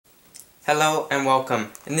Hello and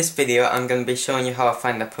welcome. In this video I'm going to be showing you how to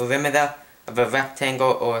find the perimeter of a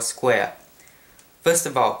rectangle or a square. First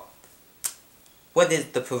of all, what is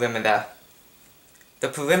the perimeter? The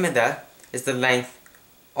perimeter is the length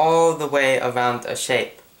all the way around a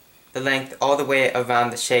shape. The length all the way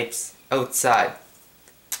around the shape's outside.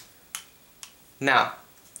 Now,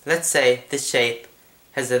 let's say this shape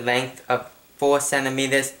has a length of 4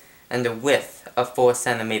 centimeters and a width of 4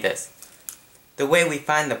 centimeters. The way we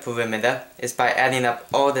find the perimeter is by adding up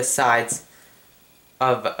all the sides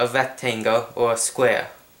of a rectangle or a square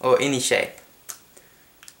or any shape.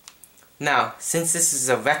 Now, since this is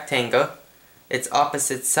a rectangle, its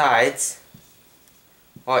opposite sides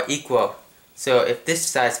are equal. So if this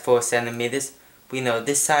side is 4 centimeters, we know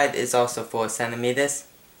this side is also 4 centimeters.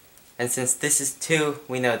 And since this is 2,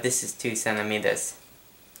 we know this is 2 centimeters.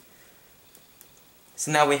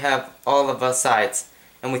 So now we have all of our sides,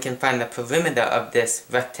 and we can find the perimeter of this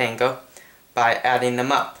rectangle by adding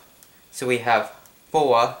them up. So we have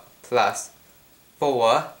 4 plus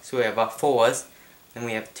 4, so we have our 4's, and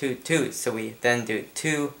we have 2 2's, so we then do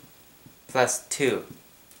 2 plus 2.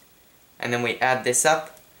 And then we add this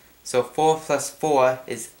up, so 4 plus 4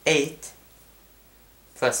 is 8,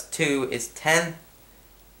 plus 2 is 10,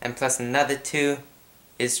 and plus another 2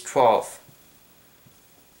 is 12.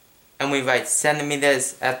 And we write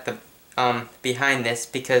centimeters at the behind this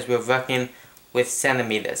because we're working with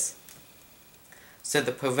centimeters. So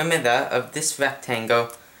the perimeter of this rectangle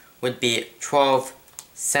would be 12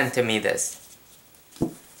 centimeters.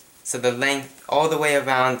 So the length all the way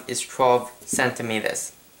around is 12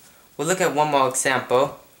 centimeters. We'll look at one more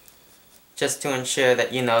example just to ensure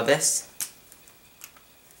that you know this.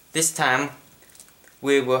 This time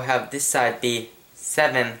we will have this side be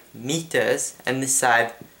 7 meters and this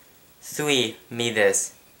side 3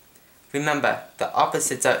 meters. Remember, the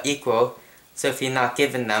opposites are equal, so if you're not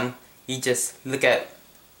given them, you just look at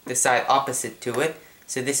the side opposite to it.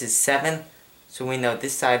 So this is 7, so we know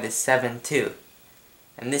this side is 7 too.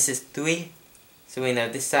 And this is 3, so we know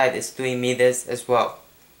this side is 3 meters as well.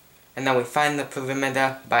 And now we find the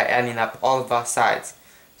perimeter by adding up all of our sides.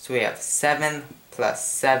 So we have 7 plus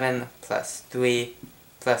 7 plus 3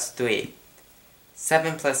 plus 3.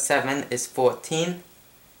 7 plus 7 is 14,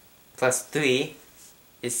 plus 3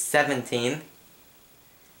 is 17,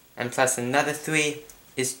 and plus another 3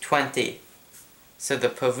 is 20. So the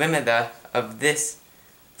perimeter of this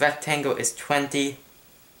rectangle is 20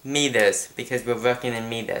 meters because we're working in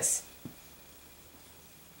meters.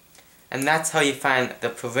 And that's how you find the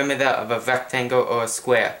perimeter of a rectangle or a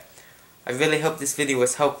square. I really hope this video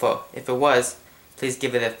was helpful. If it was, please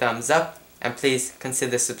give it a thumbs up and please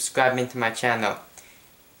consider subscribing to my channel.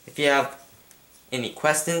 If you have any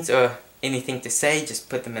questions or anything to say, just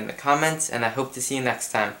put them in the comments, and I hope to see you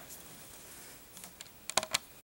next time.